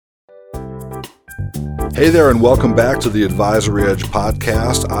Hey there, and welcome back to the Advisory Edge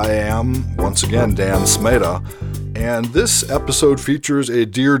podcast. I am, once again, Dan Smeda, and this episode features a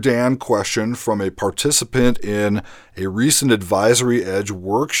Dear Dan question from a participant in a recent Advisory Edge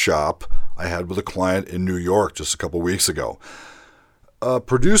workshop I had with a client in New York just a couple weeks ago. A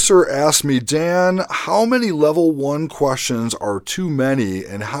producer asked me, Dan, how many level 1 questions are too many,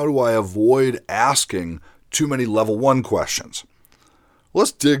 and how do I avoid asking too many level 1 questions?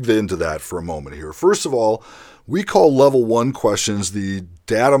 Let's dig into that for a moment here. First of all, we call level 1 questions the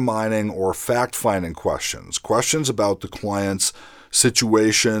data mining or fact-finding questions. Questions about the client's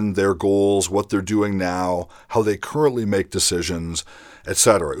situation, their goals, what they're doing now, how they currently make decisions,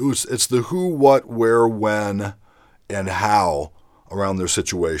 etc. It's the who, what, where, when, and how around their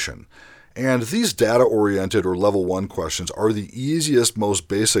situation. And these data-oriented or level 1 questions are the easiest, most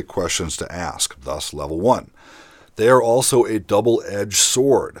basic questions to ask, thus level 1. They are also a double-edged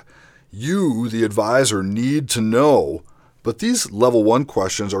sword. You, the advisor, need to know, but these level 1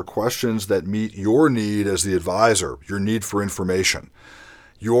 questions are questions that meet your need as the advisor, your need for information.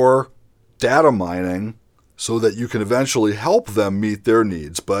 You're data mining so that you can eventually help them meet their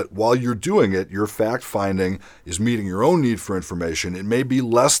needs, but while you're doing it, your fact-finding is meeting your own need for information. It may be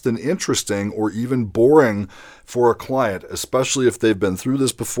less than interesting or even boring for a client, especially if they've been through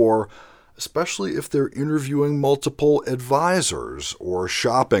this before, especially if they're interviewing multiple advisors or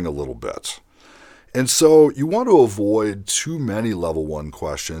shopping a little bit. And so you want to avoid too many level 1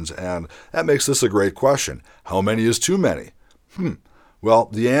 questions, and that makes this a great question. How many is too many? Well,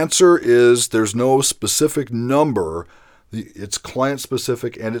 the answer is there's no specific number. It's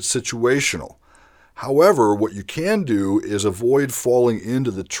client-specific and it's situational. However, what you can do is avoid falling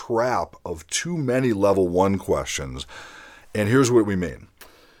into the trap of too many level 1 questions. And here's what we mean.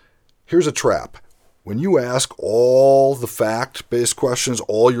 Here's a trap. When you ask all the fact-based questions,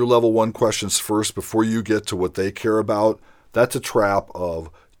 all your level 1 questions first before you get to what they care about, that's a trap of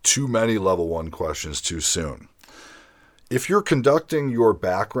too many level 1 questions too soon. If you're conducting your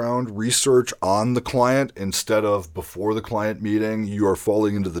background research on the client instead of before the client meeting, you are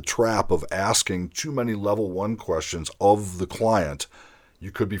falling into the trap of asking too many level 1 questions of the client.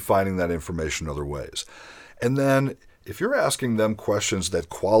 You could be finding that information other ways. And then if you're asking them questions that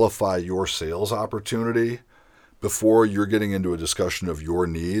qualify your sales opportunity before you're getting into a discussion of your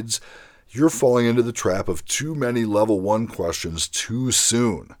needs, you're falling into the trap of too many level 1 questions too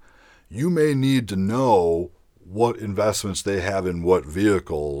soon. You may need to know what investments they have in what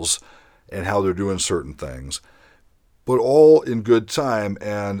vehicles and how they're doing certain things, but all in good time,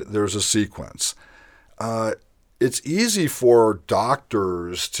 and there's a sequence. It's easy for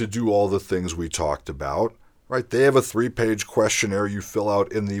doctors to do all the things we talked about. Right, they have a 3-page questionnaire you fill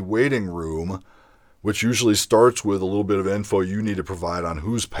out in the waiting room, which usually starts with a little bit of info you need to provide on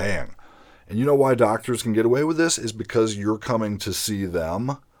who's paying. And you know why doctors can get away with this is because you're coming to see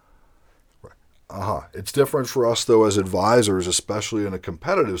them. It's different for us, though, as advisors, especially in a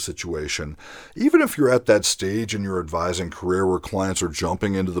competitive situation. Even if you're at that stage in your advising career where clients are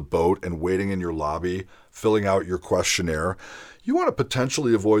jumping into the boat and waiting in your lobby, filling out your questionnaire, you want to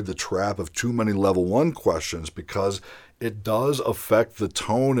potentially avoid the trap of too many level 1 questions because it does affect the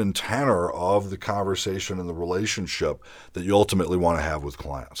tone and tenor of the conversation and the relationship that you ultimately want to have with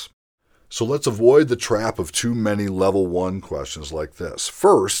clients. So let's avoid the trap of too many level 1 questions like this.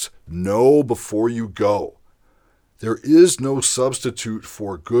 First, know before you go. There is no substitute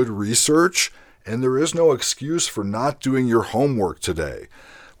for good research, and there is no excuse for not doing your homework today.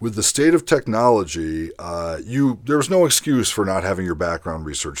 With the state of technology, there's no excuse for not having your background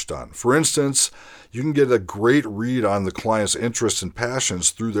research done. For instance, you can get a great read on the client's interests and passions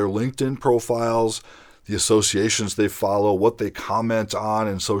through their LinkedIn profiles, the associations they follow, what they comment on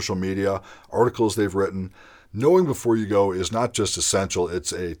in social media, articles they've written. Knowing before you go is not just essential,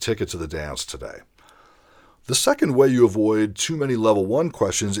 it's a ticket to the dance today. The second way you avoid too many level 1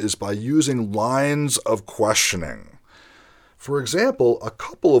 questions is by using lines of questioning. For example, a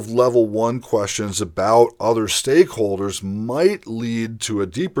couple of level 1 questions about other stakeholders might lead to a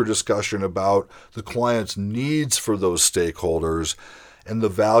deeper discussion about the client's needs for those stakeholders and the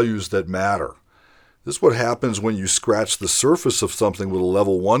values that matter. This is what happens when you scratch the surface of something with a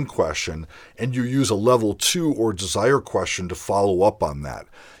level 1 question and you use a level 2 or desire question to follow up on that.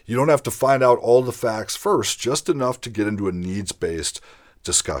 You don't have to find out all the facts first, just enough to get into a needs-based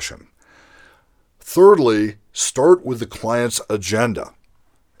discussion. Thirdly, start with the client's agenda.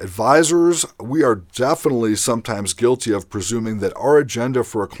 Advisors, we are definitely sometimes guilty of presuming that our agenda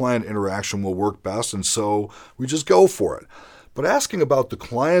for a client interaction will work best, and so we just go for it. But asking about the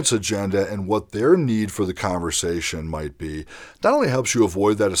client's agenda and what their need for the conversation might be not only helps you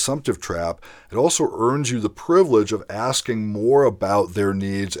avoid that assumptive trap, it also earns you the privilege of asking more about their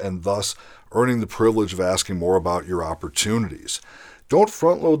needs and thus earning the privilege of asking more about your opportunities. Don't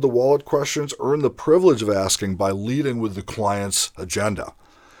front-load the wallet questions. Earn the privilege of asking by leading with the client's agenda.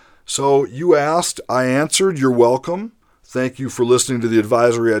 So you asked, I answered, you're welcome. Thank you for listening to the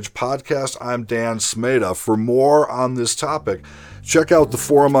Advisory Edge podcast. I'm Dan Smeda. For more on this topic, check out the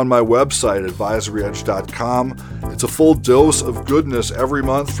forum on my website, advisoryedge.com. It's a full dose of goodness every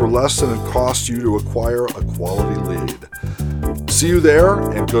month for less than it costs you to acquire a quality lead. See you there,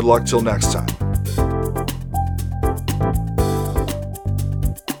 and good luck till next time.